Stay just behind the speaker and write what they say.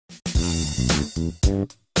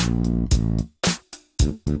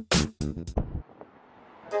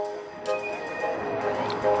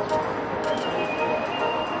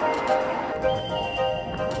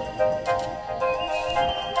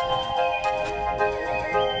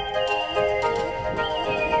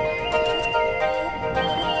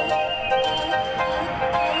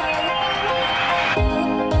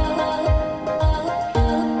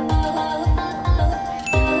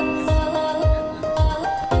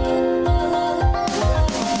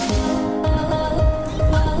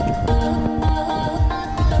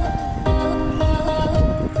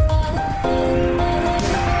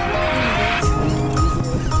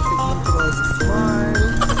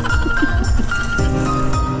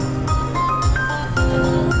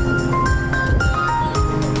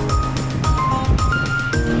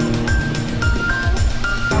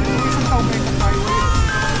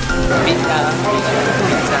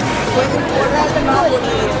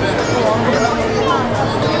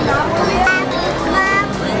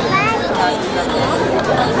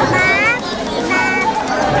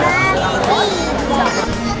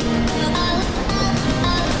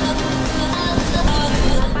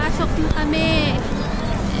Pasok na kami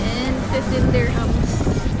and 15 dirhams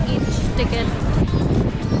each ticket.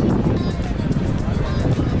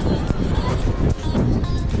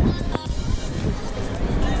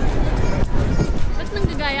 Ba't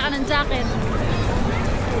nanggagaya ka ng jacket?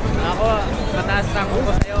 Ako, mataas rango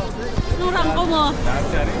ko sa'yo. Anong rango mo?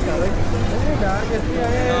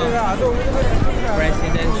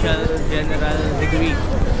 Presidential General Degree.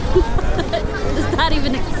 Does that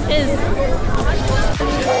even exist?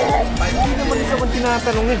 Hindi naman ito man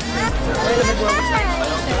tinatanong eh.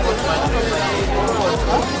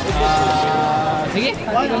 Sige,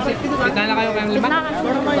 kita na kayo kayong lima.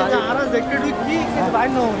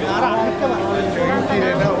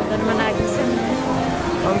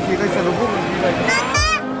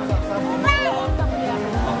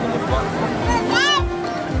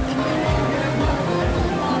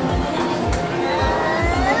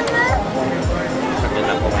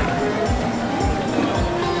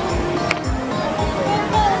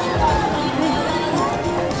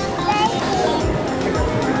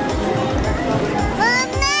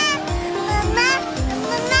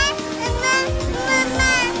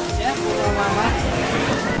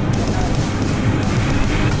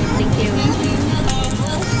 Thank you.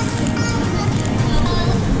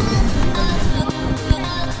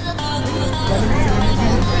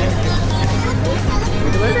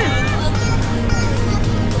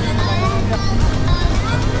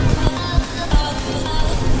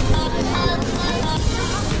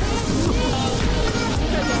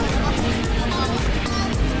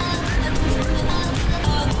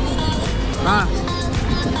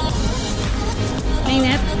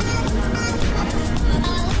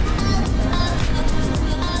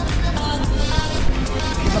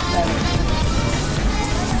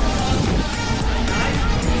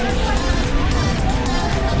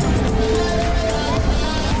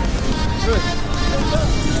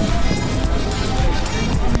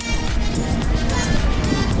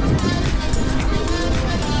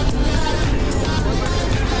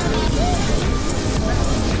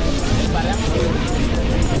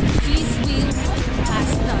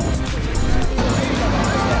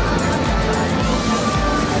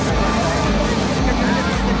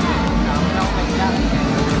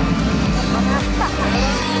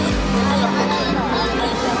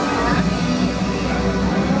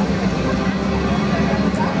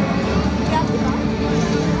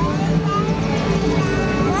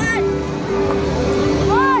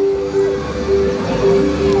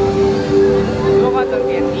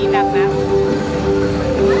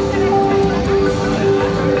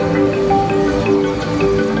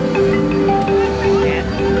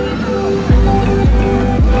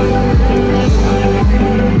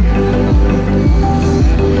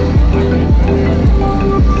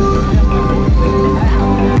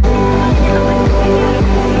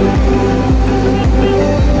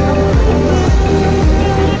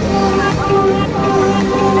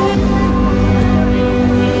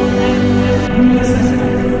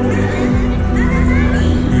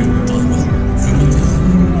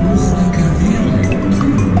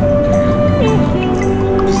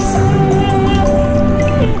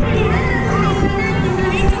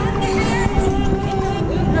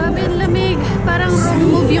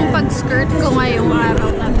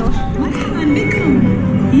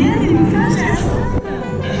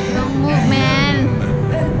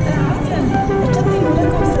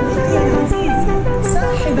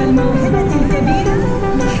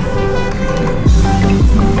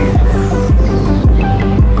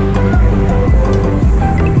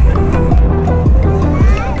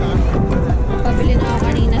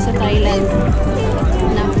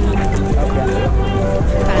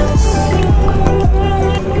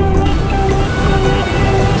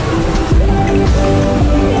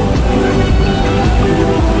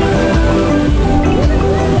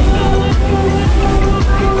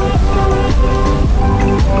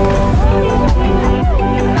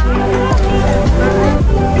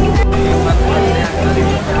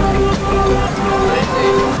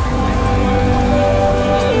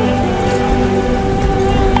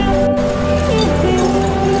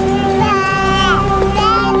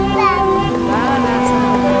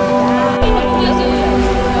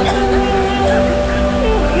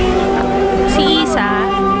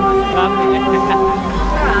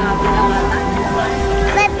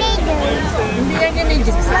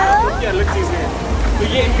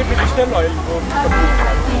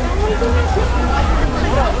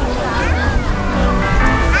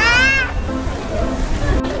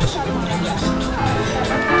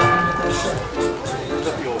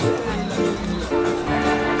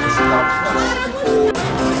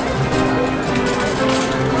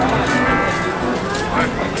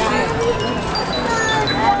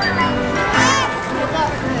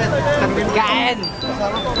 yan.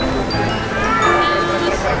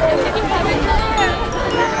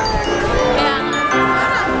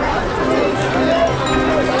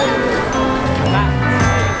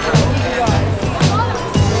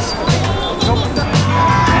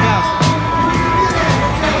 Kaya Ano?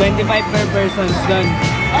 25 per persons doon.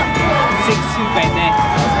 6 yung pwede.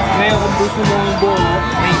 Ngayon kung gusto mo ang buo,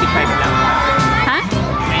 95 lang. ha? 95.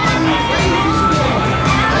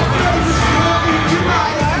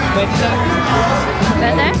 Pwede lang.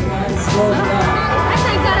 Better?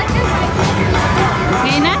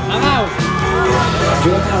 Ngayon na? Angaw!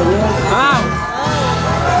 Angaw!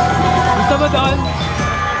 Gusto mo doon?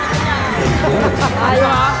 Ayaw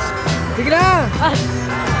ha? Sige na!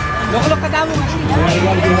 Loklok ka damo kasi.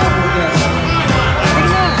 Sige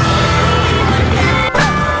na!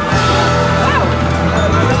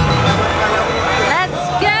 Let's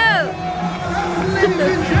go!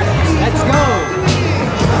 Let's go!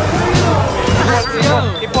 Let's go!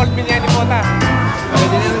 I-fold me niya ni Mota.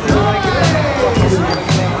 Pwede na lang siguro.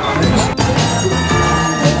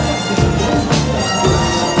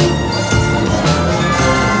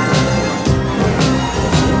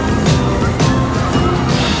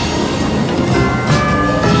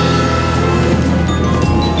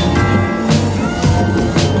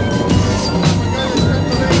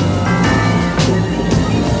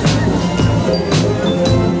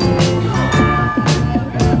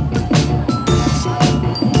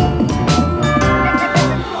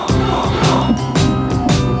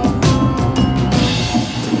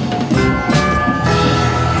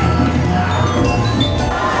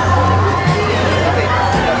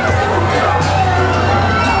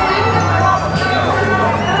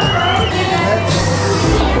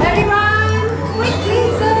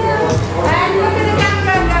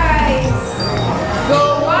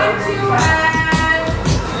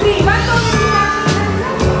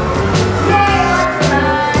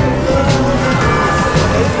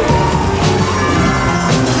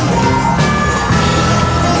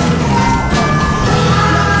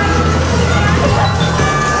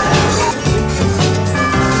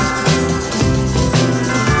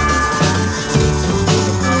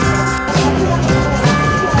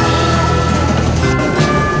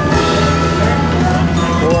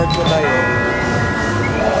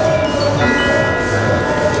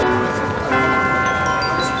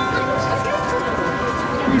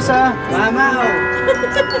 Mamaw!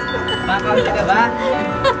 Makakawin ka ba?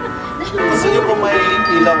 Gusto niyo kung may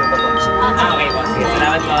ilaw ito po? Okay po. Sige,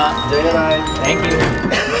 salamat po. Joyride. Thank you.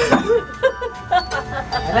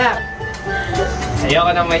 Anak!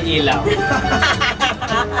 Ayoko nang may ilaw.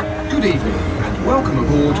 Good evening and welcome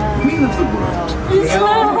aboard Wheel of the World.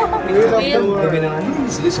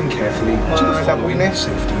 Please listen carefully to the following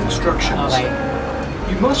safety instructions. Okay.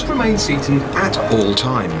 You must remain seated at all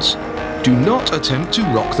times. Do not attempt to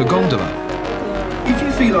rock the gondola. If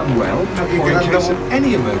you feel unwell or in case of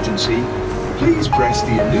any emergency, please press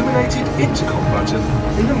the illuminated intercom button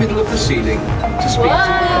in the middle of the ceiling to speak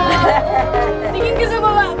to Tingin ka sa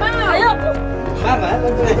baba, ma! Ayok! Mama?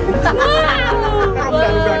 Wow!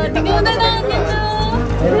 Tingin mo na lang dito!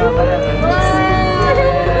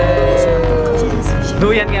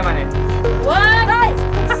 Duyan ka man eh. What?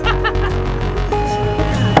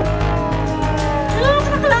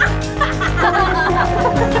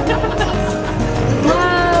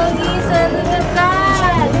 Wow! Lisa, look at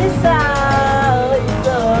that! Lisa!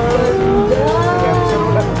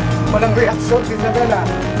 Walang reaction, Isabella.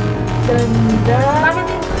 Ganda!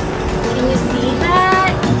 Can you see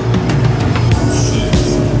that?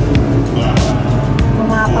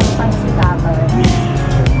 Pumapangpang si Tata.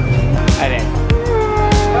 Alin?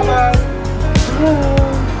 Bye-bye.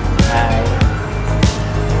 Hi.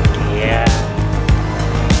 Yeah.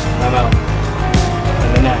 Mamaw.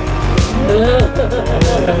 Ano na?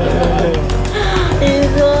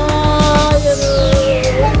 Isa!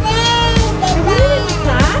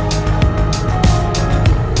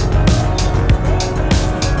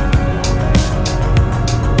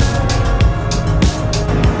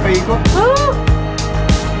 Paikot.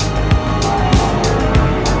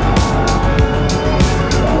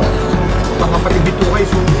 Mga patibito kayo.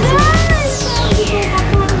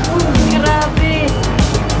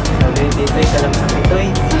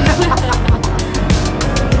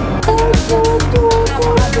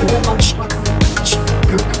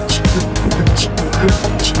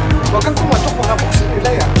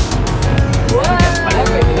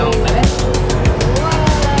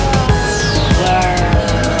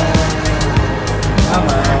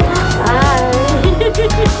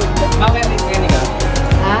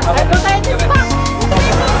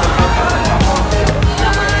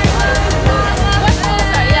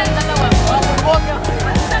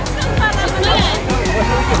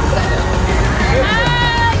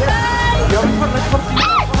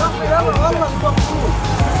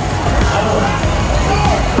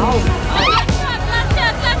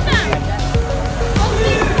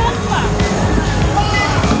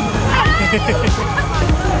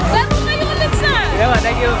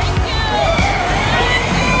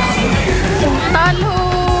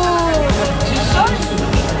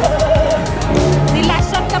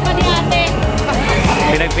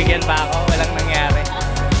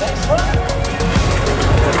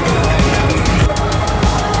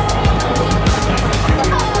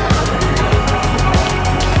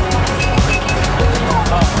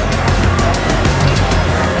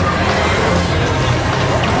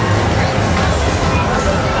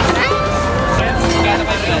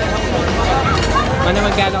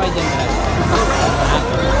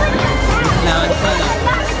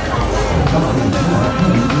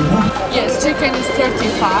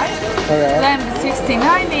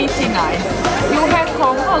 $69.89. You have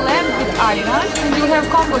combo lamb with ayran, and you have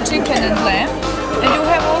combo chicken and lamb, and you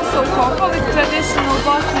have also combo with traditional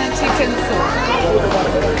Bosnian chicken soup.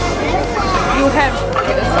 You have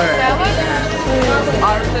salads,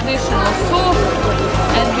 our traditional soup,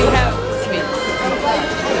 and we have sweets.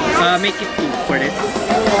 Make it 2 for this. 2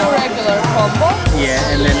 regular combo.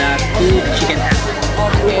 Yeah, and then 2 chicken half.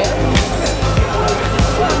 Okay.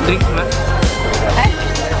 Drinks ma?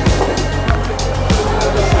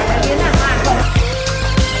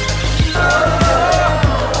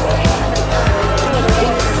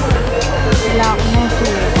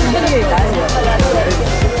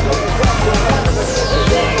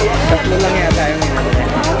 Tatlo lang yata yung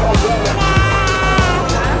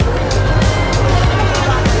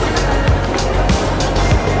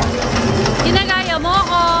Ginagaya mo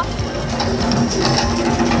ako.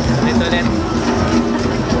 ulit.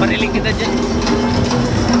 Pariling kita dyan.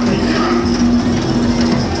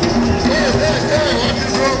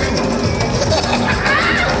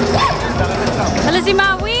 Hala si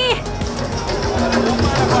Maui!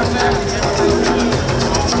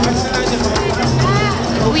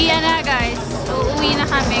 Uwi na guys. Uuwi na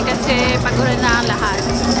kami kasi pagod na ang lahat.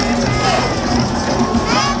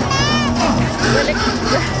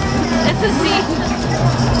 Ito si...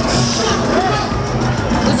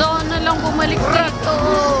 Gusto ko na lang bumalik dito.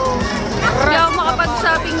 Hindi ako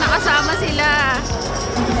makapag-shopping na kasama sila.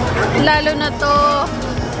 Lalo na to.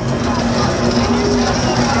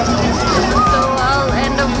 So I'll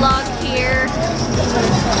end the vlog here.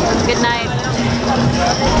 Good night.